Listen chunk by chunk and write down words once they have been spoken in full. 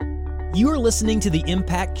You are listening to the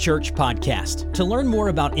Impact Church podcast. To learn more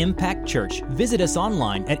about Impact Church, visit us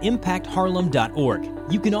online at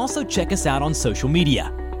impactharlem.org. You can also check us out on social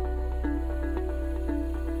media.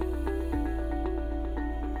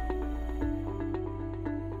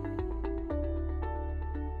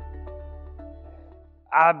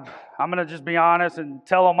 I'm going to just be honest and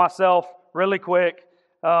tell on myself really quick.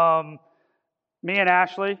 Me and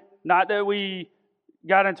Ashley, not that we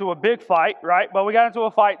got into a big fight, right? But we got into a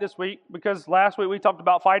fight this week because last week we talked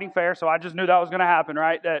about fighting fair, so I just knew that was going to happen,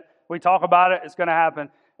 right? That we talk about it, it's going to happen.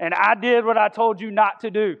 And I did what I told you not to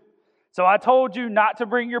do. So I told you not to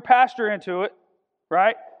bring your pastor into it,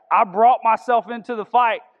 right? I brought myself into the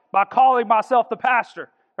fight by calling myself the pastor,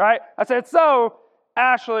 right? I said, so,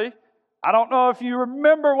 Ashley, I don't know if you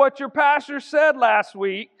remember what your pastor said last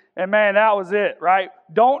week, and man, that was it, right?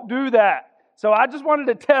 Don't do that. So I just wanted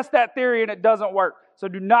to test that theory, and it doesn't work. So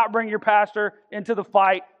do not bring your pastor into the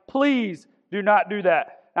fight. Please do not do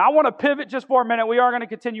that. Now, I want to pivot just for a minute. We are going to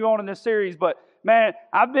continue on in this series, but man,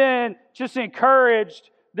 I've been just encouraged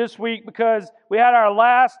this week because we had our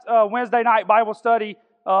last Wednesday night Bible study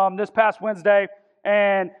this past Wednesday,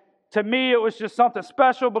 and to me, it was just something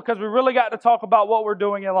special because we really got to talk about what we're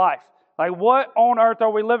doing in life. Like, what on earth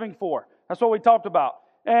are we living for? That's what we talked about.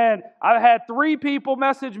 And I had 3 people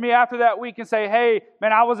message me after that week and say, hey,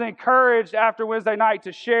 man, I was encouraged after Wednesday night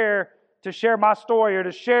to share my story or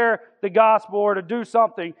to share the gospel or to do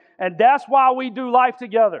something. And that's why we do life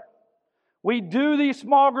together. We do these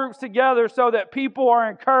small groups together so that people are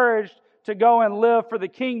encouraged to go and live for the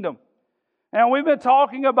kingdom. And we've been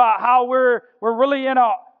talking about how we're really in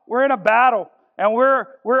a battle, and we're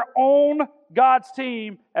on God's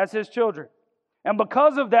team as His children. And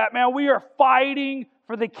because of that, man, we are fighting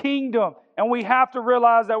for the kingdom, and we have to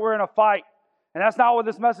realize that we're in a fight. And that's not what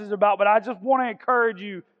this message is about, but I just want to encourage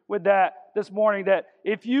you with that this morning, that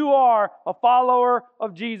if you are a follower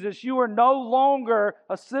of Jesus, you are no longer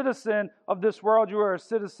a citizen of this world, you are a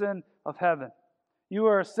citizen of heaven. You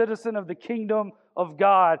are a citizen of the kingdom of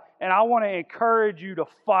God, and I want to encourage you to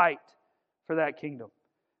fight for that kingdom.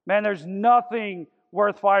 Man, there's nothing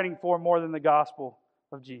worth fighting for more than the gospel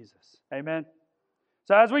of Jesus. Amen?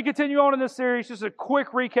 So as we continue on in this series, just a quick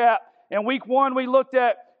recap. In week 1, we looked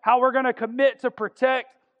at how we're going to commit to protect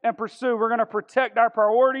and pursue. We're going to protect our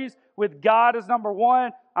priorities with God as number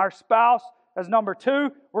 1, our spouse as number 2.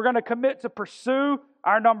 We're going to commit to pursue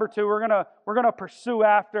our number 2. We're going to pursue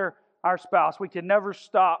after our spouse. We can never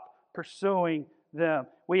stop pursuing them.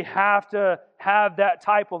 We have to have that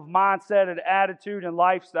type of mindset and attitude and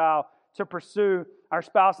lifestyle to pursue our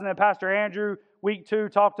spouse. And then Pastor Andrew, week 2,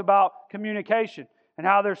 talked about communication and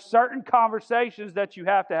how there's certain conversations that you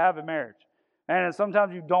have to have in marriage. And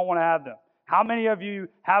sometimes you don't want to have them. How many of you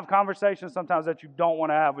have conversations sometimes that you don't want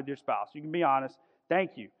to have with your spouse? You can be honest.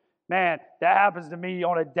 Thank you. Man, that happens to me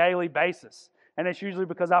on a daily basis. And it's usually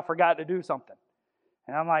because I forgot to do something.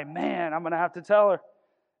 And I'm like, man, I'm going to have to tell her.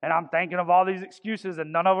 And I'm thinking of all these excuses,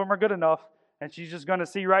 and none of them are good enough. And she's just going to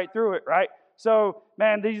see right through it, right? So,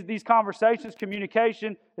 man, these conversations,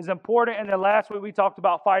 communication is important. And then last week we talked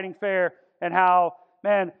about fighting fair and how,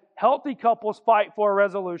 man, healthy couples fight for a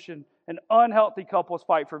resolution and unhealthy couples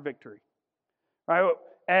fight for victory, right?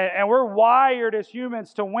 And we're wired as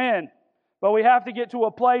humans to win, but we have to get to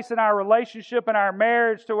a place in our relationship and our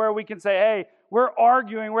marriage to where we can say, hey, we're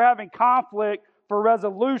arguing, we're having conflict for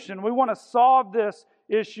resolution. We want to solve this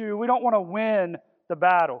issue. We don't want to win the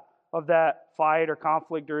battle of that fight or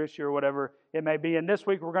conflict or issue or whatever it may be. And this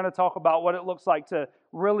week we're going to talk about what it looks like to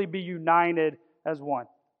really be united as one.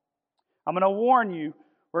 I'm going to warn you,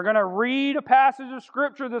 we're going to read a passage of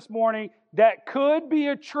Scripture this morning that could be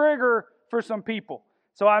a trigger for some people.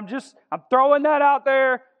 So I'm throwing that out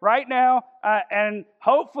there right now, and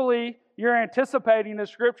hopefully you're anticipating the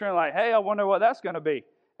Scripture and like, hey, I wonder what that's going to be.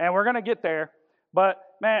 And we're going to get there. But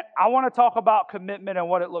man, I want to talk about commitment and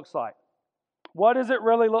what it looks like. What does it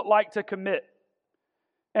really look like to commit?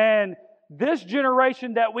 And this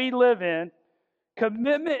generation that we live in,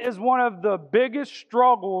 commitment is one of the biggest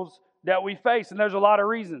struggles that we face, and there's a lot of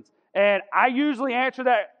reasons. And I usually answer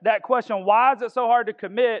that question, why is it so hard to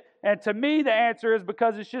commit? And to me, the answer is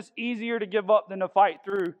because it's just easier to give up than to fight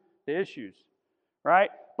through the issues, right?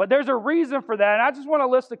 But there's a reason for that, and I just want to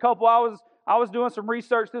list a couple. I was doing some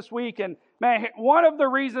research this week, and man, one of the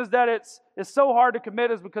reasons that it's so hard to commit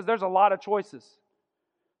is because there's a lot of choices.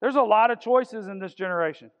 There's a lot of choices in this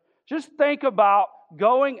generation. Just think about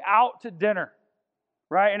going out to dinner,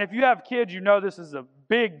 right? And if you have kids, you know this is a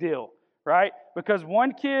big deal, right? Because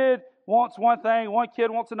one kid wants one thing, one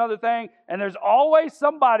kid wants another thing, and there's always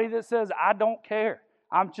somebody that says, I don't care.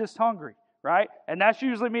 I'm just hungry, right? And that's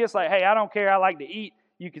usually me. It's like, hey, I don't care. I like to eat.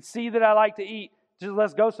 You can see that I like to eat. Just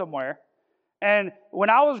let's go somewhere. And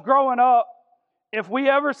when I was growing up, if we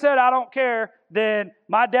ever said, I don't care, then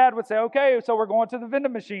my dad would say, okay, so we're going to the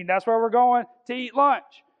vending machine. That's where we're going to eat lunch.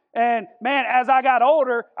 And man, as I got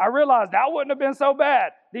older, I realized that wouldn't have been so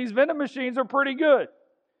bad. These vending machines are pretty good.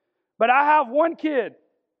 But I have one kid.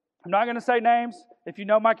 I'm not going to say names. If you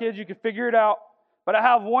know my kids, you can figure it out. But I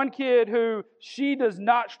have one kid who she does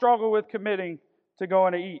not struggle with committing to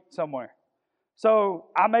going to eat somewhere. So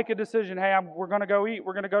I make a decision, hey, we're going to go eat.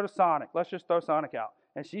 We're going to go to Sonic. Let's just throw Sonic out.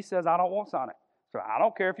 And she says, I don't want Sonic. So I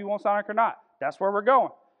don't care if you want Sonic or not. That's where we're going.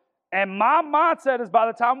 And my mindset is by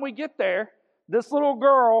the time we get there, this little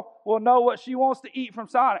girl will know what she wants to eat from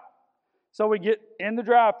Sonic. So we get in the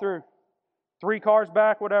drive-thru, 3 cars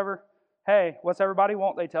back, whatever. Hey, what's everybody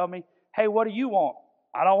want? They tell me, hey, what do you want?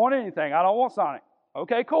 I don't want anything. I don't want Sonic.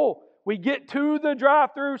 Okay, cool. We get to the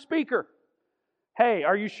drive-thru speaker. Hey,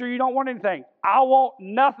 are you sure you don't want anything? I want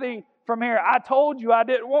nothing from here. I told you I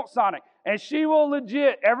didn't want Sonic. And she will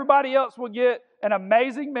legit, everybody else will get an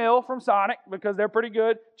amazing meal from Sonic because they're pretty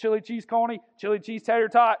good. Chili cheese coney, chili cheese tater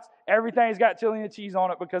tots. Everything's got chili and cheese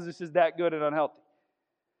on it because it's just that good and unhealthy.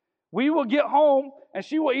 We will get home and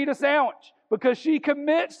she will eat a sandwich because she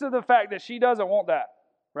commits to the fact that she doesn't want that,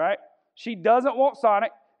 right? She doesn't want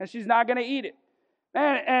Sonic and she's not going to eat it.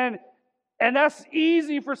 And that's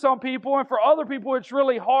easy for some people, and for other people it's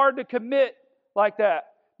really hard to commit like that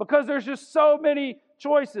because there's just so many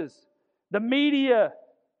choices. The media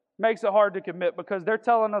makes it hard to commit because they're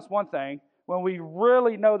telling us one thing when we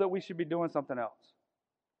really know that we should be doing something else.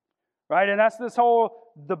 Right? And that's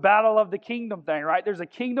the battle of the kingdom thing, right? There's a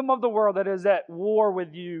kingdom of the world that is at war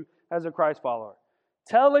with you as a Christ follower,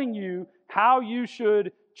 telling you how you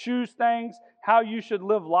should choose things, how you should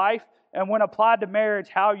live life, and when applied to marriage,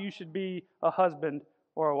 how you should be a husband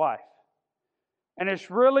or a wife. And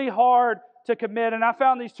it's really hard to commit. And I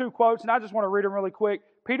found these 2 quotes, and I just want to read them really quick.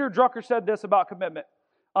 Peter Drucker said this about commitment.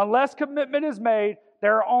 Unless commitment is made,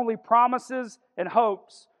 there are only promises and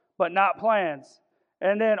hopes, but not plans.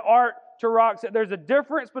 And then Art Turok said there's a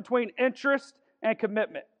difference between interest and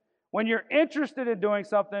commitment. When you're interested in doing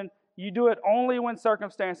something, you do it only when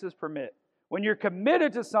circumstances permit. When you're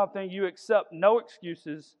committed to something, you accept no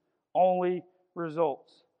excuses, only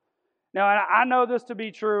results. Now, I know this to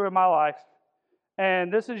be true in my life.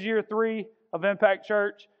 And this is year 3 of Impact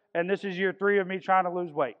Church. And this is year 3 of me trying to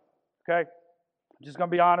lose weight. Okay? I'm just going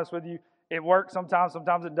to be honest with you. It works sometimes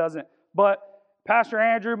it doesn't. But Pastor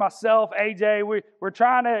Andrew, myself, AJ, we're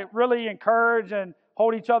trying to really encourage and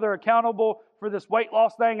hold each other accountable for this weight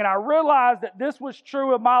loss thing. And I realized that this was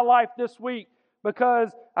true in my life this week because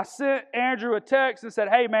I sent Andrew a text and said,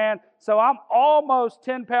 hey man, so I'm almost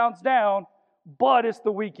 10 pounds down, but it's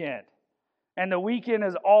the weekend. And the weekend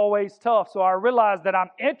is always tough. So I realized that I'm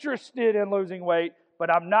interested in losing weight, but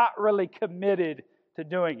I'm not really committed to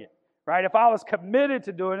doing it. Right? If I was committed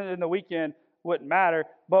to doing it, then the weekend wouldn't matter.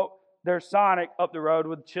 But there's Sonic up the road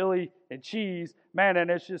with chili and cheese. Man, and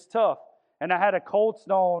it's just tough. And I had a Cold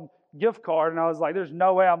Stone gift card, and I was like, there's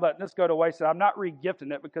no way I'm letting this go to waste. And I'm not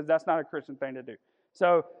re-gifting it because that's not a Christian thing to do.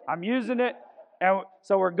 So I'm using it, and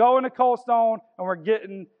so we're going to Cold Stone, and we're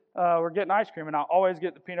getting ice cream. And I always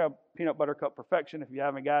get the peanut butter cup perfection. If you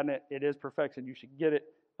haven't gotten it, it is perfection. You should get it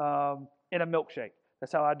in a milkshake.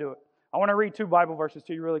 That's how I do it. I want to read 2 Bible verses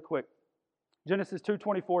to you really quick. Genesis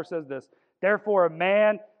 2:24 says this, therefore a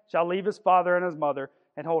man shall leave his father and his mother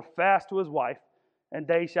and hold fast to his wife, and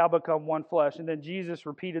they shall become one flesh. And then Jesus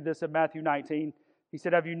repeated this in Matthew 19. He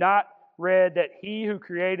said, have you not read that he who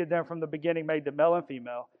created them from the beginning made them male and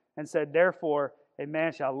female, and said, therefore a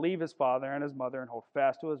man shall leave his father and his mother and hold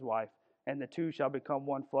fast to his wife, and the 2 shall become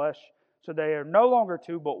one flesh. So they are no longer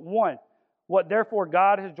 2, but one. What therefore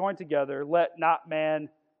God has joined together, let not man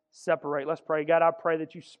separate. Let's pray. God, I pray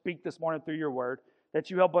that you speak this morning through your word, that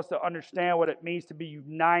you help us to understand what it means to be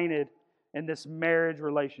united in this marriage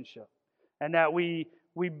relationship, and that we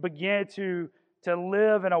begin to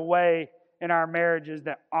live in a way in our marriages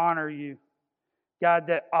that honor you, God,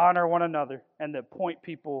 that honor one another and that point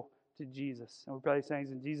people to Jesus. And we pray these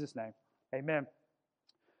things in Jesus' name. Amen.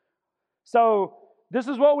 So this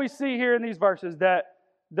is what we see here in these verses, that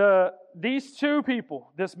these 2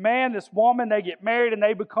 people, this man, this woman, they get married and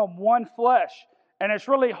they become one flesh. And it's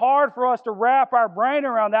really hard for us to wrap our brain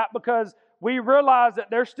around that because we realize that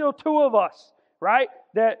there's still 2 of us, right?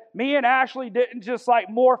 That me and Ashley didn't just like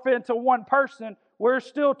morph into one person. We're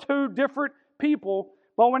still 2 different people.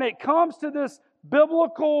 But when it comes to this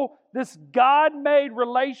biblical, this God-made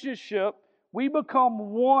relationship, we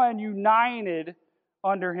become one, united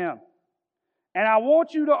under Him. And I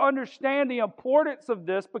want you to understand the importance of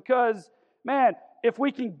this because, man, if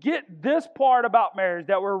we can get this part about marriage,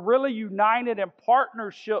 that we're really united in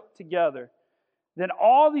partnership together, then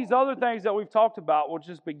all these other things that we've talked about will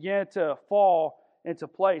just begin to fall into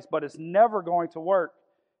place. But it's never going to work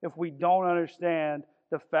if we don't understand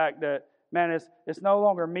the fact that, man, it's no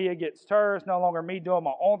longer me against her. It's no longer me doing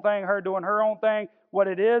my own thing, her doing her own thing. What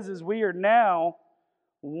it is we are now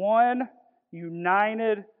one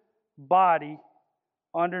united body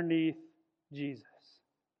underneath Jesus.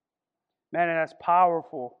 Man, and that's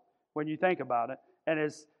powerful when you think about it. And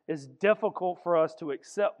it's difficult for us to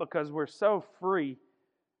accept because we're so free,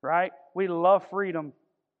 right? We love freedom,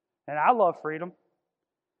 and I love freedom.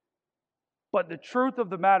 But the truth of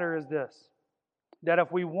the matter is this, that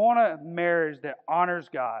if we want a marriage that honors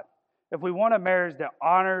God, if we want a marriage that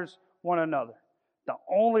honors one another, the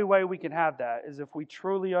only way we can have that is if we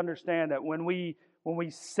truly understand that when we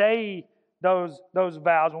say those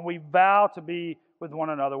vows, when we vow to be with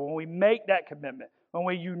one another, when we make that commitment, when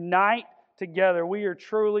we unite together, we are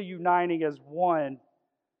truly uniting as one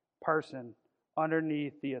person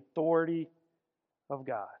underneath the authority of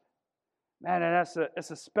God. Man, and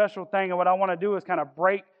it's a special thing. And what I want to do is kind of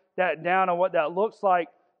break that down and what that looks like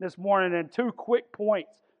this morning in 2 quick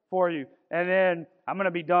points for you. And then I'm going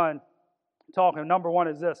to be done talking. Number one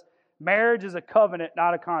is this: marriage is a covenant,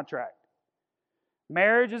 not a contract.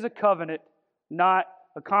 Marriage is a covenant, not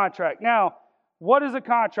a contract. Now, what is a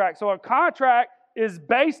contract? So a contract is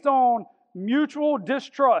based on mutual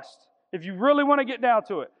distrust, if you really want to get down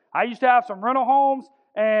to it. I used to have some rental homes,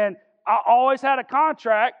 and I always had a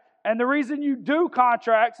contract. And the reason you do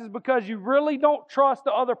contracts is because you really don't trust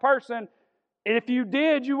the other person. If you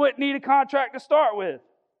did, you wouldn't need a contract to start with,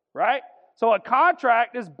 right? So a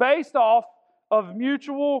contract is based off of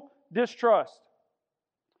mutual distrust.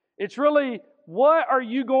 It's really, what are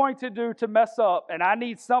you going to do to mess up? And I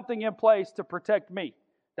need something in place to protect me.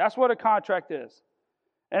 That's what a contract is.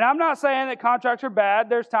 And I'm not saying that contracts are bad.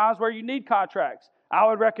 There's times where you need contracts. I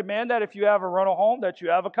would recommend that if you have a rental home, that you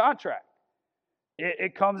have a contract.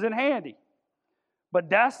 It comes in handy. But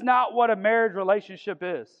that's not what a marriage relationship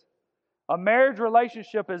is. A marriage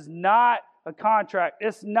relationship is not a contract.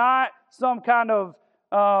 It's not some kind of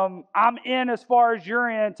I'm in as far as you're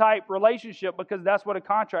in type relationship, because that's what a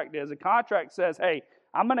contract is. A contract says, hey,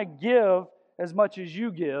 I'm going to give as much as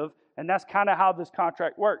you give, and that's kind of how this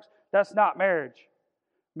contract works. That's not marriage.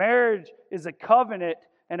 Marriage is a covenant,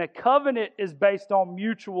 and a covenant is based on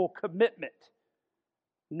mutual commitment,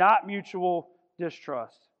 not mutual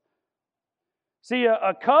distrust. See,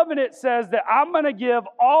 a covenant says that I'm going to give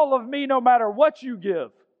all of me no matter what you give.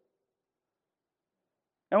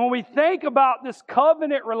 And when we think about this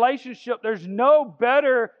covenant relationship, there's no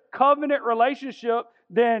better covenant relationship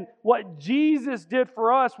than what Jesus did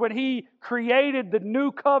for us when He created the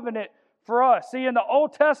new covenant for us. See, in the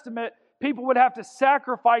Old Testament, people would have to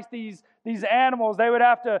sacrifice these animals. They would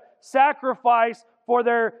have to sacrifice for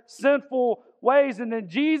their sinful ways. And then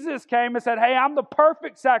Jesus came and said, hey, I'm the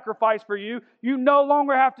perfect sacrifice for you. You no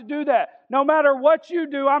longer have to do that. No matter what you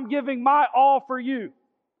do, I'm giving my all for you.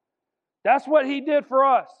 That's what He did for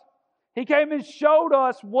us. He came and showed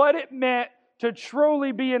us what it meant to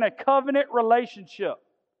truly be in a covenant relationship.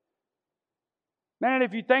 Man,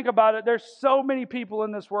 if you think about it, there's so many people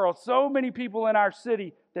in this world, so many people in our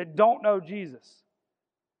city that don't know Jesus.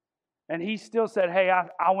 And He still said, hey,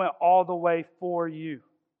 I went all the way for you.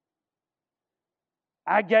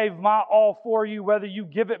 I gave my all for you, whether you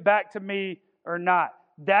give it back to me or not.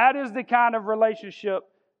 That is the kind of relationship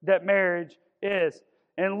that marriage is.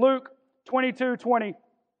 In Luke 22:20,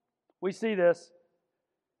 we see this.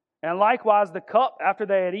 And likewise, the cup after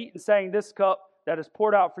they had eaten, saying, this cup that is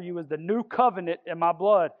poured out for you is the new covenant in my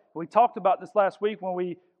blood. We talked about this last week when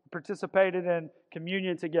we participated in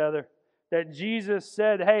communion together, that Jesus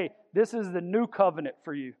said, hey, this is the new covenant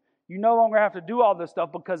for you. You no longer have to do all this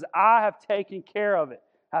stuff because I have taken care of it.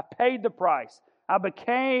 I paid the price. I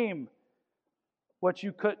became what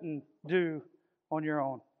you couldn't do on your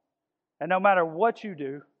own. And no matter what you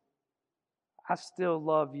do, I still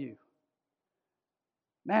love you.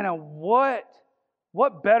 Man, and what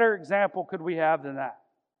better example could we have than that?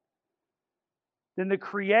 Than the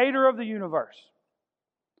Creator of the universe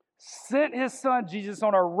sent His Son Jesus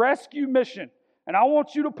on a rescue mission. And I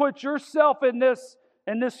want you to put yourself in this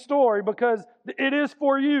story, because it is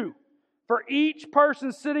for you. For each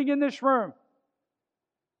person sitting in this room.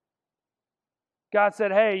 God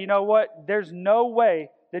said, hey, you know what? There's no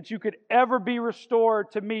way that you could ever be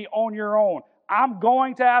restored to me on your own. I'm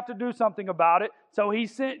going to have to do something about it. So He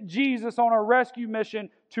sent Jesus on a rescue mission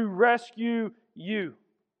to rescue you.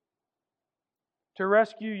 To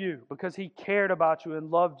rescue you, because He cared about you and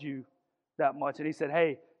loved you that much. And He said,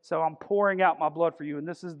 hey, so I'm pouring out my blood for you, and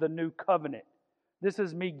this is the new covenant. This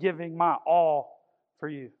is me giving my all for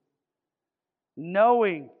you.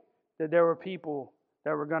 Knowing that there were people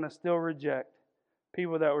that were going to still reject,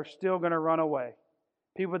 people that were still going to run away,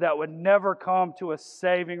 people that would never come to a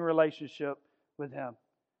saving relationship with Him.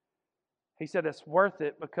 He said it's worth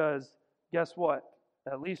it because guess what?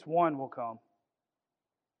 At least one will come.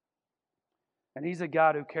 And He's a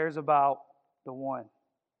God who cares about the one.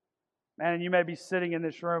 Man, and you may be sitting in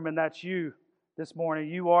this room and that's you this morning.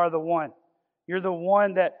 You are the one. You're the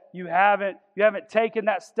one that you haven't taken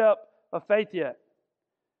that step of faith yet.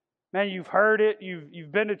 Man, you've heard it,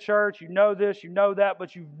 you've been to church, you know this, you know that,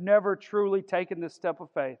 but you've never truly taken this step of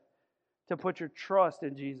faith to put your trust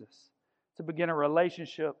in Jesus, to begin a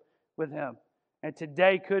relationship with Him. And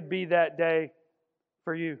today could be that day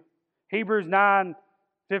for you. Hebrews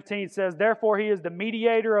 9:15 says, "Therefore He is the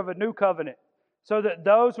mediator of a new covenant, so that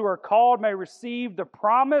those who are called may receive the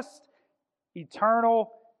promised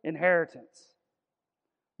eternal inheritance."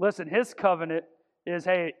 Listen, His covenant is,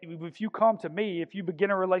 hey, if you come to me, if you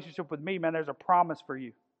begin a relationship with me, man, there's a promise for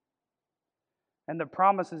you. And the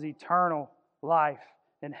promise is eternal life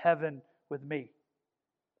in heaven with me.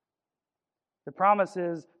 The promise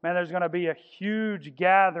is, man, there's going to be a huge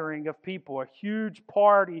gathering of people, a huge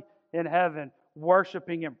party in heaven,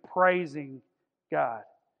 worshiping and praising God.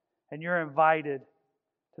 And you're invited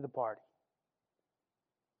to the party.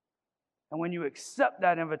 And when you accept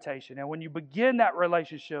that invitation, and when you begin that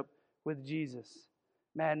relationship with Jesus,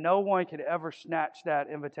 man, no one could ever snatch that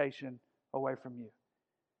invitation away from you.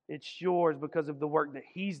 It's yours because of the work that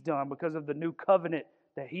He's done, because of the new covenant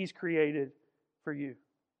that He's created for you.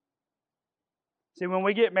 See, when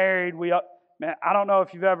we get married, man, I don't know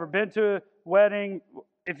if you've ever been to a wedding.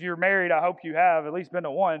 If you're married, I hope you have at least been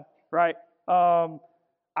to one, right?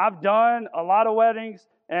 I've done a lot of weddings,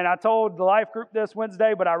 and I told the life group this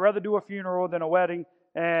Wednesday, but I'd rather do a funeral than a wedding.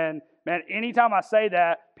 And man, anytime I say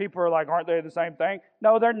that, people are like, aren't they the same thing?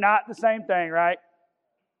 No, they're not the same thing, right?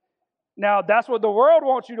 Now, that's what the world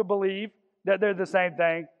wants you to believe, that they're the same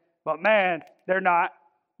thing. But man, they're not.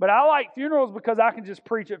 But I like funerals because I can just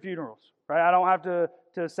preach at funerals, right? I don't have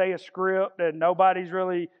to say a script, and nobody's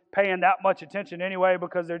really paying that much attention anyway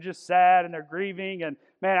because they're just sad and they're grieving. And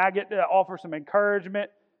man, I get to offer some encouragement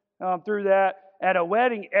through that. At a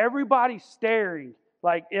wedding, everybody's staring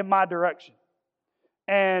like in my direction.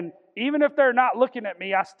 And even if they're not looking at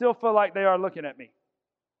me, I still feel like they are looking at me.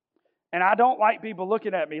 And I don't like people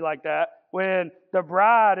looking at me like that when the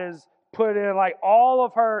bride is put in like all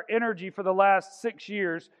of her energy for the last 6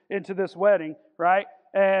 years into this wedding, right?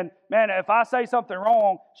 And man, if I say something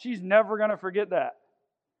wrong, she's never going to forget that.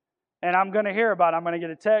 And I'm going to hear about it. I'm going to get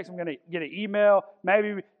a text. I'm going to get an email.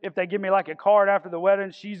 Maybe if they give me like a card after the wedding,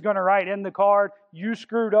 she's going to write in the card, "You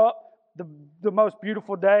screwed up the most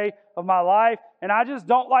beautiful day of my life." And I just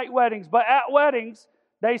don't like weddings. But at weddings,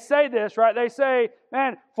 they say this, right? They say,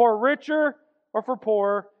 man, for richer or for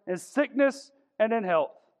poorer, in sickness and in health,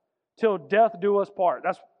 till death do us part.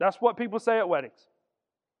 That's what people say at weddings.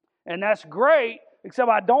 And that's great, except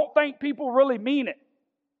I don't think people really mean it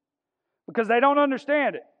because they don't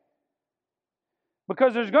understand it.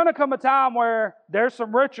 Because there's going to come a time where there's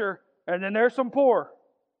some richer and then there's some poor.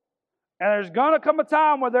 And there's going to come a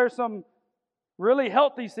time where there's some really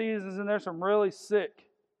healthy seasons and there's some really sick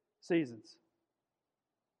seasons.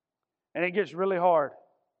 And it gets really hard.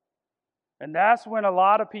 And that's when a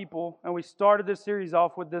lot of people, and we started this series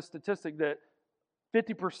off with this statistic that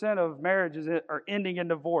 50% of marriages are ending in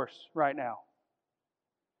divorce right now.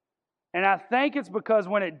 And I think it's because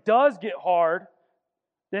when it does get hard,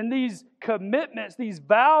 then these commitments, these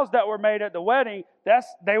vows that were made at the wedding,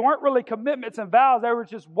 they weren't really commitments and vows. They were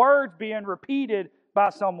just words being repeated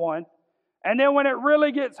by someone. And then when it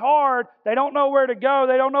really gets hard, they don't know where to go.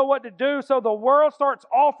 They don't know what to do. So the world starts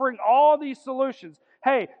offering all these solutions.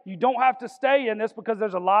 Hey, you don't have to stay in this because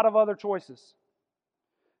there's a lot of other choices.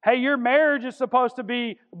 Hey, your marriage is supposed to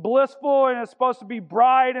be blissful and it's supposed to be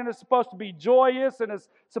bright and it's supposed to be joyous and it's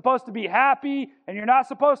supposed to be happy and you're not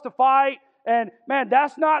supposed to fight. And man,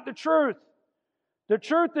 that's not the truth. The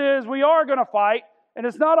truth is we are going to fight, and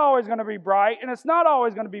it's not always going to be bright, and it's not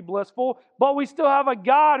always going to be blissful, but we still have a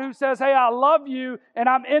God who says, hey, I love you, and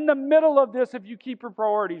I'm in the middle of this if you keep your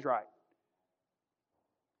priorities right.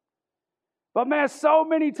 But man, so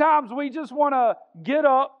many times we just want to get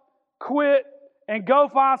up, quit, and go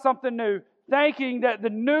find something new, thinking that the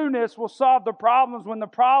newness will solve the problems when the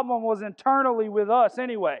problem was internally with us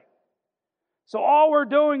anyway. So all we're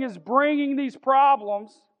doing is bringing these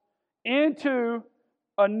problems into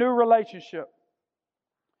a new relationship.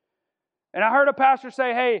 And I heard a pastor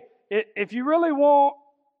say, hey, if you really want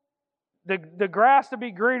the grass to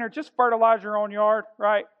be greener, just fertilize your own yard,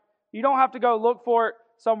 right? You don't have to go look for it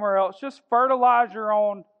somewhere else. Just fertilize your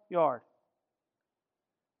own yard.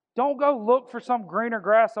 Don't go look for some greener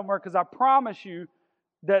grass somewhere, because I promise you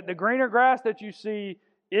that the greener grass that you see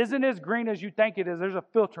isn't as green as you think it is. There's a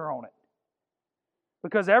filter on it.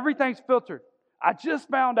 Because everything's filtered. I just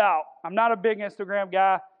found out, I'm not a big Instagram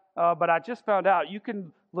guy, but I just found out you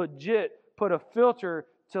can legit put a filter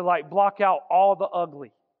to like block out all the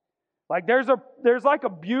ugly. Like there's like a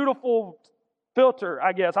beautiful filter,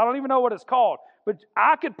 I guess. I don't even know what it's called. But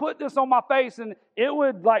I could put this on my face and it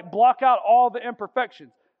would like block out all the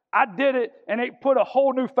imperfections. I did it and it put a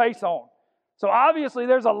whole new face on. So obviously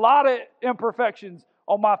there's a lot of imperfections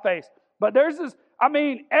on my face. But there's this,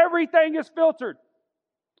 everything is filtered.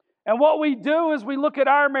 And what we do is we look at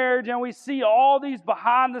our marriage and we see all these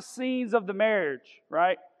behind the scenes of the marriage,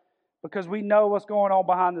 right? Because we know what's going on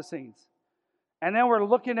behind the scenes. And then we're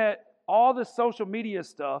looking at all the social media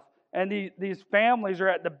stuff, and these families are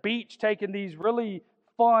at the beach taking these really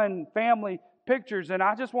fun family pictures. And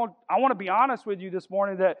I want to be honest with you this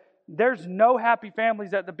morning that there's no happy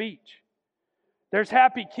families at the beach. There's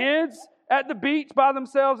happy kids at the beach by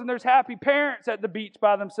themselves, and there's happy parents at the beach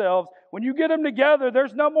by themselves. When you get them together,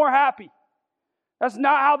 there's no more happy. That's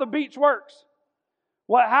not how the beach works.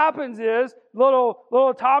 What happens is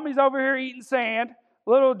little Tommy's over here eating sand.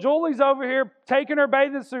 Little Julie's over here taking her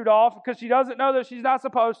bathing suit off because she doesn't know that she's not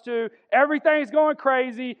supposed to. Everything's going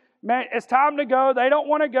crazy. Man, it's time to go. They don't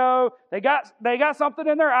want to go. They got something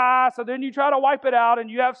in their eye, so then you try to wipe it out and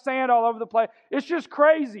you have sand all over the place. It's just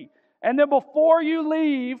crazy. And then before you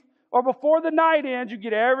leave, or before the night ends, you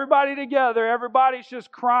get everybody together. Everybody's just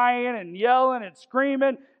crying and yelling and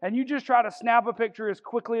screaming. And you just try to snap a picture as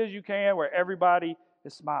quickly as you can where everybody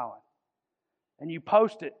is smiling. And you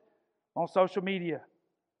post it on social media.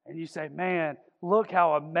 And you say, man, look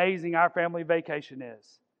how amazing our family vacation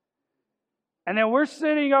is. And then we're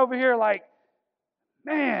sitting over here like,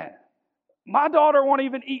 man, my daughter won't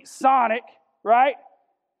even eat Sonic, right?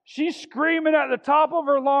 She's screaming at the top of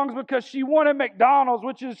her lungs because she wanted McDonald's,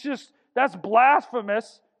 which is that's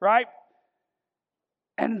blasphemous, right?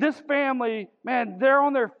 And this family, man, they're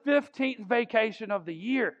on their 15th vacation of the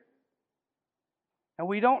year. And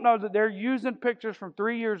we don't know that they're using pictures from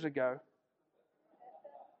 3 years ago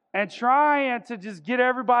and trying to just get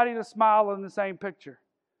everybody to smile in the same picture.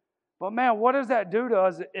 But man, what does that do to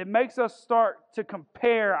us? It makes us start to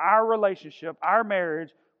compare our relationship, our marriage,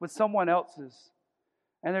 with someone else's.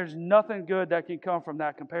 And there's nothing good that can come from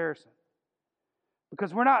that comparison.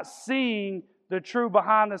 Because we're not seeing the true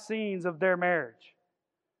behind the scenes of their marriage.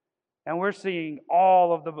 And we're seeing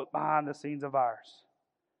all of the behind the scenes of ours.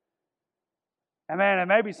 And man, and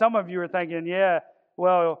maybe some of you are thinking, yeah,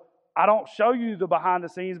 well, I don't show you the behind the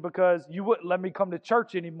scenes because you wouldn't let me come to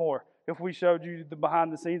church anymore if we showed you the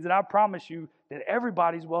behind the scenes. And I promise you that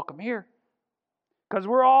everybody's welcome here. Because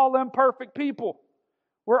we're all imperfect people.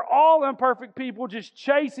 We're all imperfect people just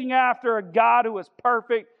chasing after a God who is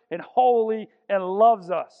perfect and holy and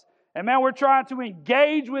loves us. And man, we're trying to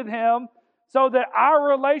engage with Him so that our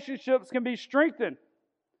relationships can be strengthened.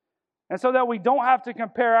 And so that we don't have to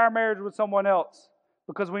compare our marriage with someone else,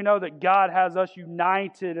 because we know that God has us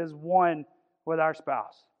united as one with our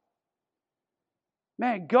spouse.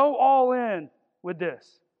 Man, go all in with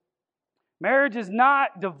this. Marriage is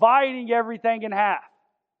not dividing everything in half.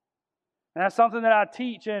 And that's something that I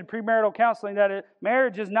teach in premarital counseling, that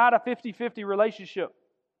marriage is not a 50-50 relationship.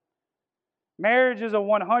 Marriage is a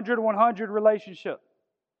 100-100 relationship.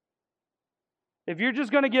 If you're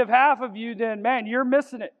just going to give half of you, then man, you're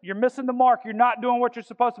missing it. You're missing the mark. You're not doing what you're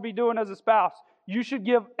supposed to be doing as a spouse. You should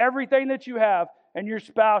give everything that you have, and your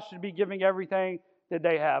spouse should be giving everything that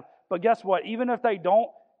they have. But guess what? Even if they don't,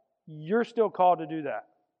 you're still called to do that.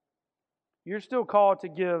 You're still called to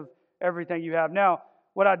give everything you have. Now,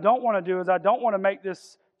 what I don't want to do is I don't want to make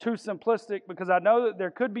this too simplistic, because I know that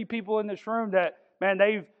there could be people in this room that, man,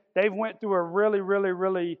 they've went through a really, really,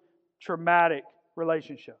 really traumatic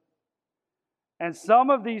relationship. And some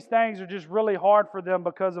of these things are just really hard for them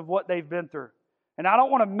because of what they've been through. And I don't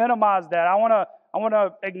want to minimize that. I want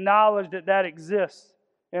to acknowledge that exists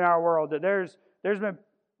in our world, that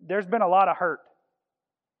there's been a lot of hurt.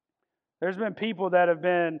 There's been people that have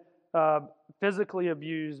been physically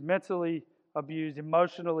abused, mentally abused,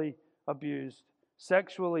 emotionally abused,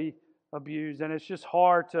 sexually abused, and it's just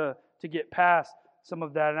hard to get past some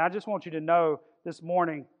of that. And I just want you to know this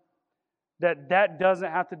morning that doesn't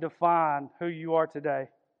have to define who you are today,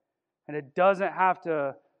 and it doesn't have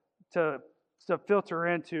to filter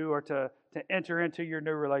into or to enter into your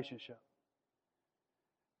new relationship.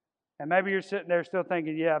 And maybe you're sitting there still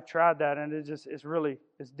thinking, yeah, I've tried that, and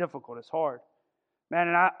it's difficult, it's hard. Man,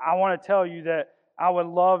 and I want to tell you that I would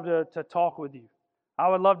love to talk with you. I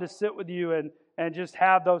would love to sit with you and just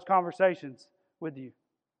have those conversations with you.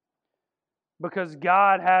 Because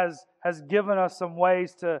God has given us some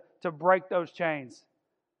ways to break those chains.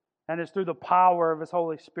 And it's through the power of His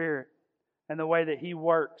Holy Spirit and the way that He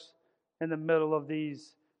works in the middle of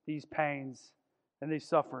these pains and these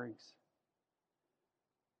sufferings.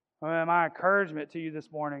 Well, my encouragement to you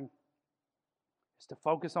this morning is to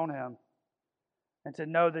focus on Him and to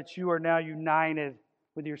know that you are now united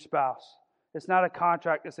with your spouse. It's not a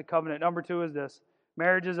contract, it's a covenant. Number 2 is this.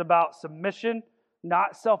 Marriage is about submission,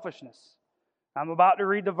 not selfishness. I'm about to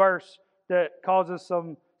read the verse that causes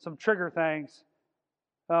some trigger things.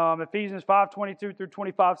 Ephesians 5:22 through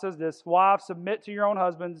 25 says this, Wives, submit to your own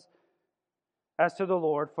husbands as to the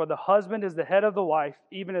Lord, for the husband is the head of the wife,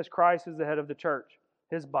 even as Christ is the head of the church,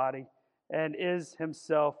 His body, and is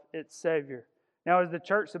Himself its Savior. Now, as the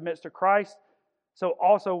church submits to Christ, so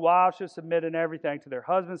also wives should submit in everything to their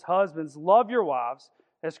husbands. Husbands, love your wives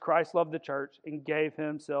as Christ loved the church and gave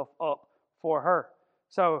Himself up for her.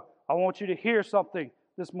 So, I want you to hear something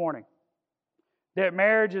this morning. That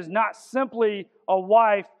marriage is not simply a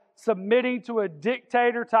wife submitting to a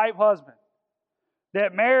dictator-type husband.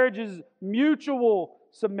 That marriage is mutual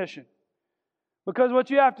submission. Because what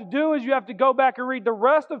you have to do is you have to go back and read the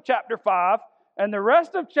rest of chapter 5. And the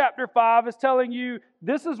rest of chapter 5 is telling you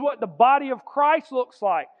this is what the body of Christ looks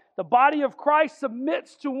like. The body of Christ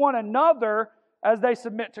submits to one another as they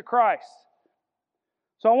submit to Christ.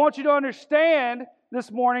 So I want you to understand this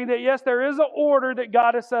morning that yes, there is an order that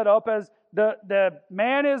God has set up as the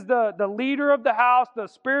man is the leader of the house, the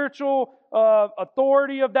spiritual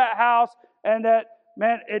authority of that house, and that,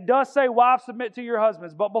 man, it does say wives submit to your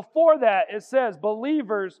husbands. But before that, it says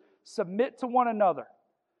believers submit to one another.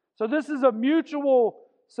 So this is a mutual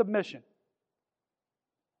submission.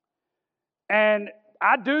 And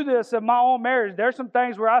I do this in my own marriage. There's some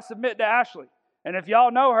things where I submit to Ashley. And if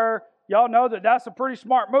y'all know her, y'all know that that's a pretty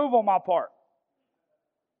smart move on my part.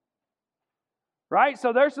 Right?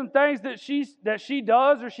 So there's some things that she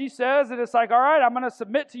does or she says, and it's like, all right, I'm going to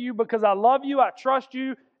submit to you because I love you, I trust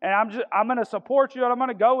you, and I'm going to support you, and I'm going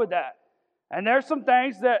to go with that. And there's some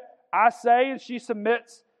things that I say and she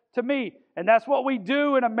submits to me. And that's what we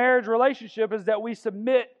do in a marriage relationship, is that we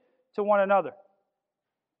submit to one another.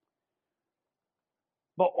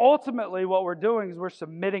 But ultimately what we're doing is we're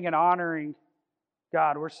submitting and honoring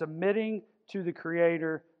God. We're submitting to the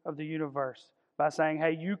Creator of the universe by saying,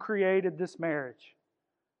 hey, you created this marriage.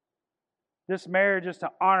 This marriage is to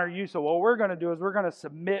honor you. So what we're going to do is we're going to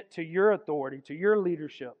submit to your authority, to your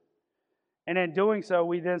leadership. And in doing so,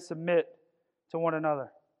 we then submit to one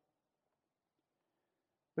another.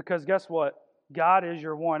 Because guess what? God is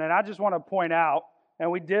your one. And I just want to point out, and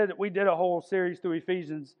we did a whole series through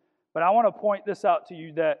Ephesians, but I want to point this out to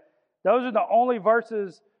you that those are the only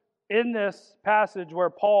verses in this passage where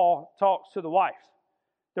Paul talks to the wife.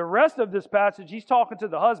 The rest of this passage, he's talking to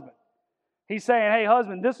the husband. He's saying, hey,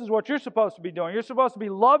 husband, this is what you're supposed to be doing. You're supposed to be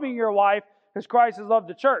loving your wife as Christ has loved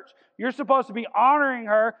the church. You're supposed to be honoring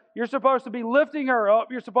her. You're supposed to be lifting her up.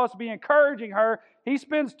 You're supposed to be encouraging her. He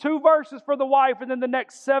spends 2 verses for the wife, and then the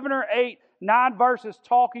next 7 or 8, 9 verses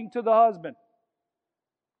talking to the husband.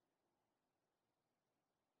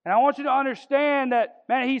 And I want you to understand that,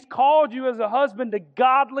 man, He's called you as a husband to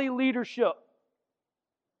godly leadership.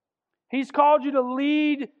 He's called you to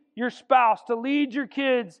lead your spouse, to lead your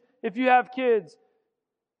kids, if you have kids,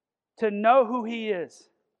 to know who He is.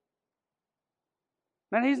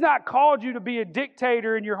 Man, He's not called you to be a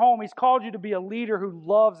dictator in your home. He's called you to be a leader who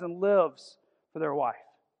loves and lives for their wife.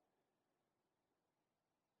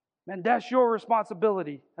 Man, that's your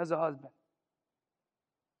responsibility as a husband.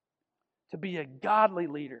 To be a godly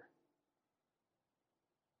leader.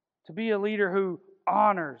 To be a leader who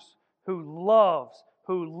honors, who loves,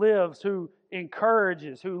 who lives, who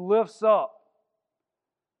encourages, who lifts up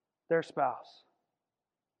their spouse.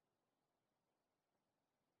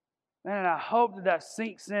 Man, and I hope that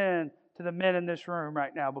sinks in to the men in this room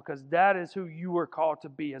right now, because that is who you are called to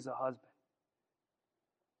be as a husband.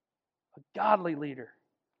 A godly leader.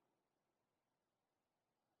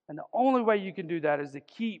 And the only way you can do that is to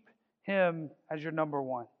keep Him as your number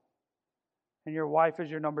one and your wife as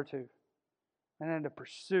your number 2. And then to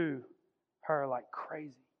pursue her like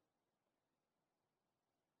crazy.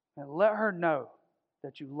 And let her know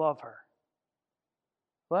that you love her.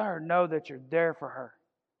 Let her know that you're there for her.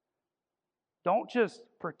 Don't just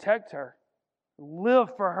protect her. Live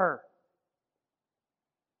for her.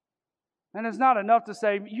 And it's not enough to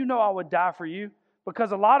say, you know I would die for you.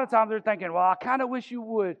 Because a lot of times they're thinking, well, I kind of wish you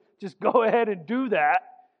would just go ahead and do that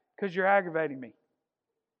because you're aggravating me.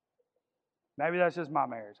 Maybe that's just my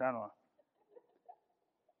marriage. I don't know.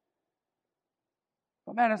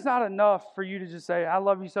 But man, it's not enough for you to just say, I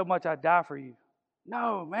love you so much, I'd die for you.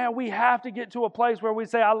 No, man, we have to get to a place where we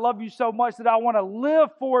say, I love you so much that I want to live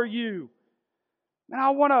for you. And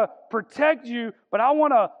I want to protect you, but I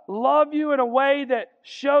want to love you in a way that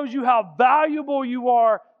shows you how valuable you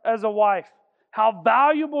are as a wife, how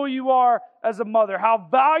valuable you are as a mother, how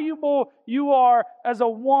valuable you are as a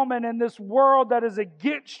woman in this world that is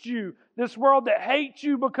against you, this world that hates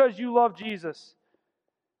you because you love Jesus.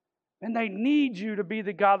 And they need you to be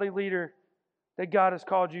the godly leader that God has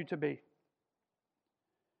called you to be.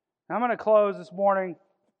 I'm going to close this morning.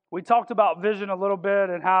 We talked about vision a little bit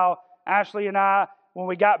and how Ashley and I, when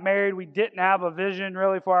we got married, we didn't have a vision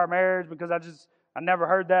really for our marriage because I never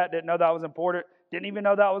heard that, didn't know that was important, didn't even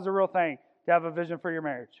know that was a real thing to have a vision for your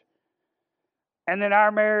marriage. And then our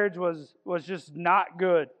marriage was just not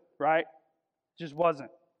good, right? Just wasn't.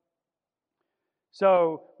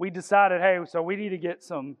 So we decided, hey, so we need to get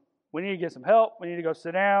some help. We need to go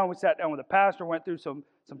sit down. We sat down with a pastor, went through some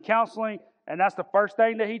counseling, and that's the first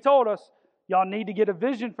thing that he told us. Y'all need to get a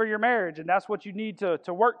vision for your marriage, and that's what you need to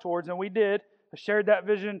work towards, and we did. I shared that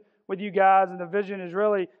vision with you guys, and the vision is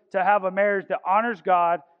really to have a marriage that honors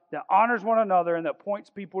God, that honors one another, and that points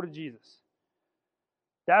people to Jesus.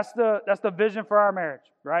 That's the vision for our marriage,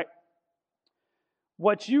 right?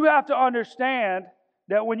 What you have to understand,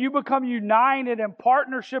 that when you become united in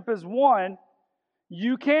partnership as one,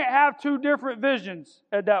 you can't have two different visions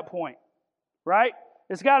at that point, right?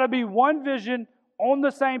 It's got to be one vision on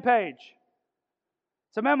the same page.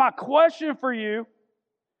 So, man, my question for you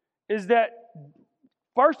is that,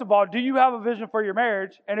 first of all, do you have a vision for your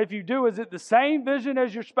marriage? And if you do, is it the same vision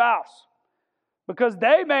as your spouse? Because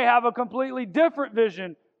they may have a completely different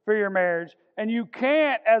vision for your marriage, and you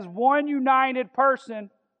can't, as one united person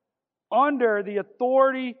under the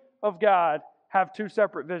authority of God, have two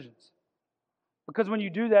separate visions. Because when you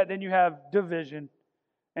do that, then you have division,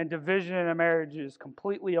 and division in a marriage is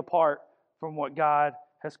completely apart from what God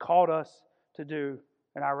has called us to do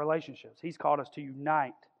in our relationships. He's called us to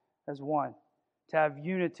unite as one, to have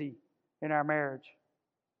unity in our marriage.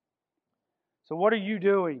 So what are you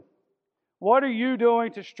doing? What are you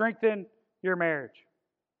doing to strengthen your marriage?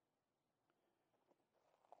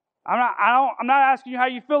 I'm not asking you how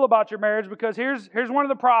you feel about your marriage, because here's one of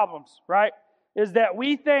the problems, right? Is that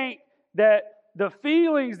we think that the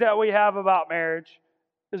feelings that we have about marriage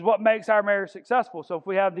is what makes our marriage successful. So if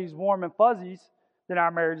we have these warm and fuzzies, then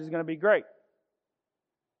our marriage is going to be great.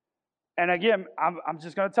 And again, I'm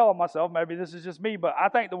just going to tell myself, maybe this is just me, but I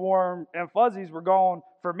think the warm and fuzzies were gone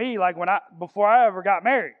for me like before I ever got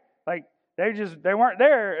married. Like they weren't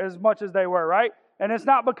there as much as they were, right? And it's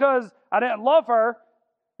not because I didn't love her.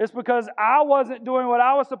 It's because I wasn't doing what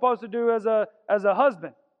I was supposed to do as a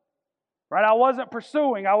husband. Right? I wasn't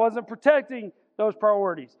pursuing, I wasn't protecting those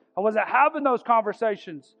priorities. I wasn't having those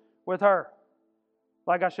conversations with her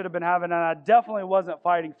like I should have been having, and I definitely wasn't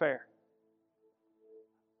fighting fair.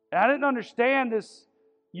 And I didn't understand this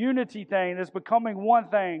unity thing, this becoming one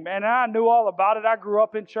thing. And I knew all about it. I grew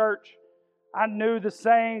up in church. I knew the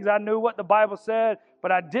sayings. I knew what the Bible said,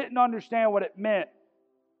 but I didn't understand what it meant.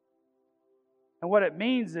 And what it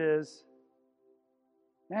means is,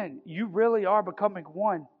 man, you really are becoming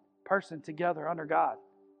one person together under God.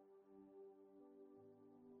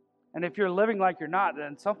 And if you're living like you're not,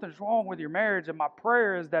 then something's wrong with your marriage. And my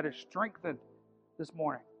prayer is that it's strengthened this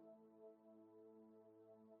morning.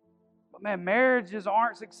 But man, marriages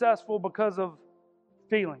aren't successful because of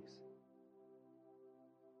feelings.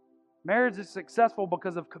 Marriage is successful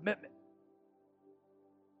because of commitment.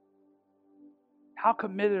 How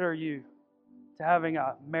committed are you to having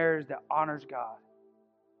a marriage that honors God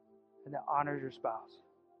and that honors your spouse?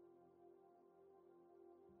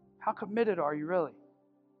 How committed are you really?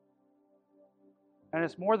 And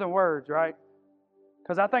it's more than words, right?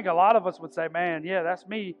 Because I think a lot of us would say, man, yeah, that's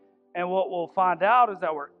me. And what we'll find out is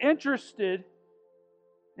that we're interested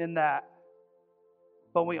in that,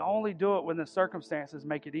 but we only do it when the circumstances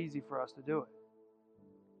make it easy for us to do it.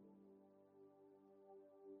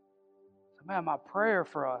 So, man, my prayer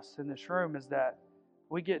for us in this room is that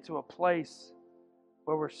we get to a place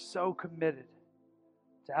where we're so committed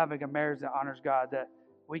to having a marriage that honors God that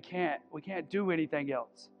we can't do anything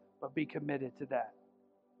else but be committed to that.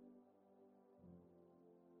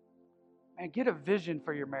 And get a vision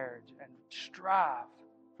for your marriage and strive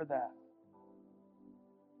for that.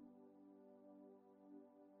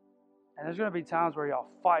 And there's going to be times where y'all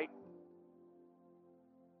fight.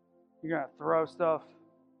 You're going to throw stuff.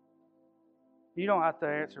 You don't have to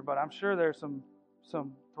answer, but I'm sure there's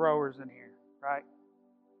some throwers in here, right?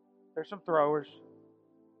 There's some throwers.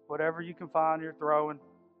 Whatever you can find, you're throwing.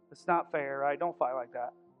 It's not fair, right? Don't fight like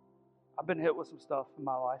that. I've been hit with some stuff in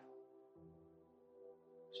my life.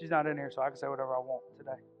 She's not in here, so I can say whatever I want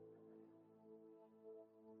today.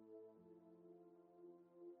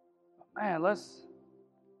 But man, let's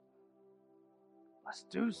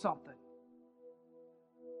do something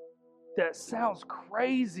that sounds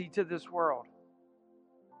crazy to this world.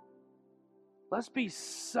 Let's be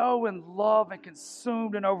so in love and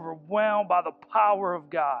consumed and overwhelmed by the power of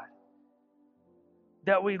God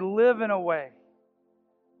that we live in a way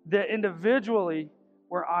that individually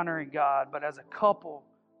we're honoring God, but as a couple,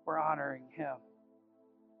 we're honoring Him.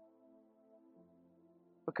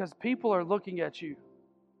 Because people are looking at you.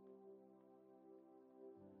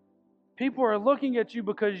 People are looking at you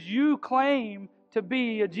because you claim to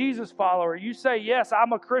be a Jesus follower. You say, yes,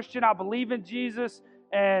 I'm a Christian, I believe in Jesus,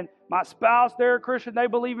 and my spouse, they're a Christian, they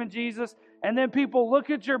believe in Jesus. And then people look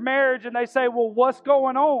at your marriage and they say, well, what's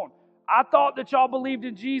going on? I thought that y'all believed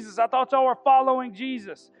in Jesus. I thought y'all were following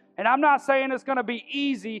Jesus. And I'm not saying it's going to be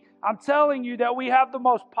easy. I'm telling you that we have the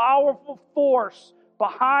most powerful force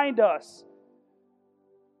behind us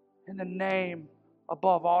in the name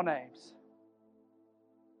above all names.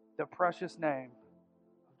 The precious name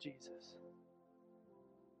of Jesus.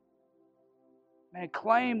 Man,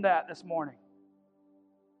 claim that this morning.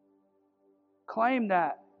 Claim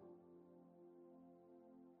that.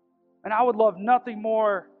 And I would love nothing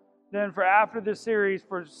more than for after this series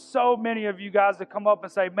for so many of you guys to come up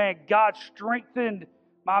and say, man, God strengthened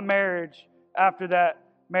my marriage after that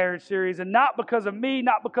marriage series. And not because of me,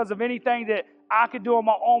 not because of anything that I could do on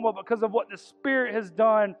my own, but because of what the Spirit has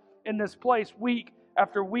done in this place week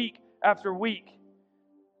after week after week.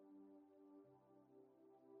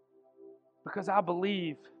 Because I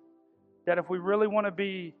believe that if we really want to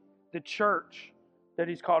be the church that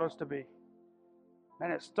He's called us to be,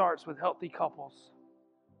 man, it starts with healthy couples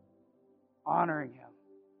honoring Him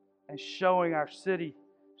and showing our city,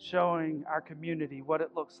 showing our community what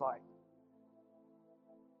it looks like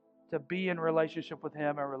to be in relationship with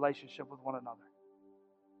Him and relationship with one another.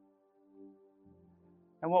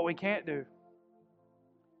 And what we can't do,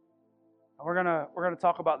 and we're gonna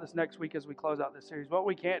talk about this next week as we close out this series. What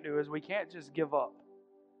we can't do is we can't just give up.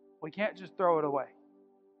 We can't just throw it away.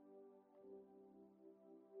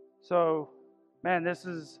 So, man, this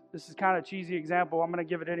is kind of a cheesy example. I'm going to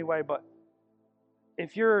give it anyway, but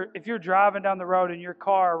if you're driving down the road and your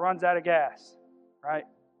car runs out of gas, right?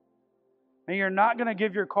 And you're not going to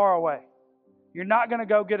give your car away. You're not going to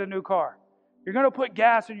go get a new car. You're going to put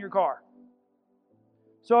gas in your car.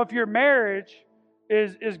 So if your marriage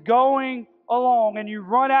is going along and you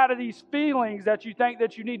run out of these feelings that you think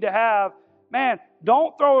that you need to have, man,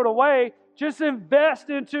 don't throw it away. Just invest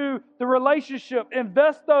into the relationship.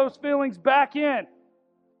 Invest those feelings back in.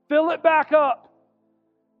 Fill it back up.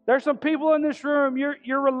 There's some people in this room,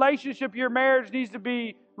 your relationship, your marriage needs to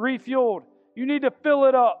be refueled. You need to fill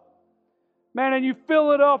it up. Man, and you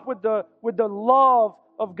fill it up with the love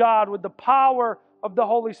of God, with the power of the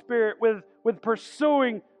Holy Spirit, with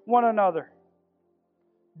pursuing one another.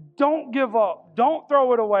 Don't give up. Don't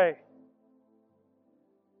throw it away.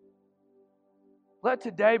 Let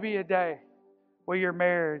today be a day where your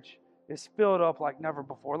marriage is filled up like never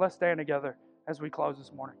before. Let's stand together as we close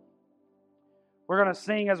this morning. We're going to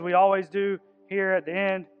sing as we always do here at the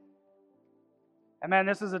end. And man,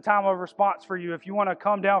 this is a time of response for you. If you want to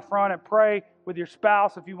come down front and pray with your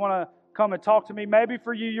spouse, if you want to come and talk to me, maybe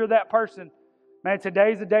for you, you're that person. Man,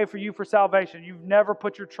 today's the day for you for salvation. You've never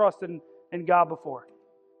put your trust in God before.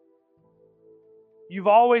 You've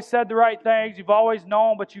always said the right things. You've always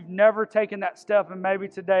known, but you've never taken that step. And maybe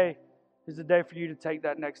today is the day for you to take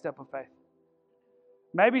that next step of faith.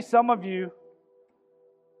 Maybe some of you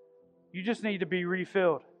just need to be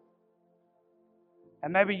refilled.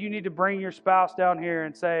 And maybe you need to bring your spouse down here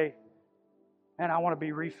and say, man, I want to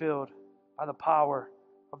be refilled by the power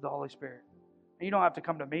of the Holy Spirit. And you don't have to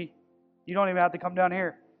come to me. You don't even have to come down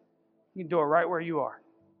here. You can do it right where you are.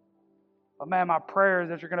 But man, my prayer is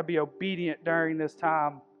that you're going to be obedient during this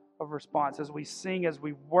time of response as we sing, as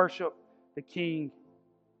we worship the King.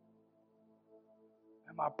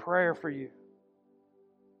 And my prayer for you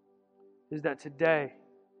is that today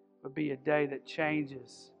would be a day that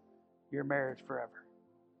changes your marriage forever.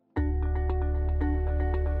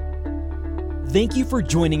 Thank you for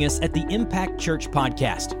joining us at the Impact Church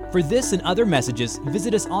Podcast. For this and other messages,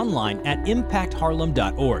 visit us online at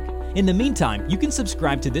impactharlem.org. In the meantime, you can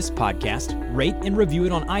subscribe to this podcast, rate and review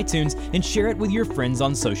it on iTunes, and share it with your friends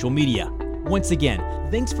on social media. Once again,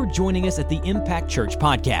 thanks for joining us at the Impact Church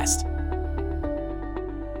Podcast.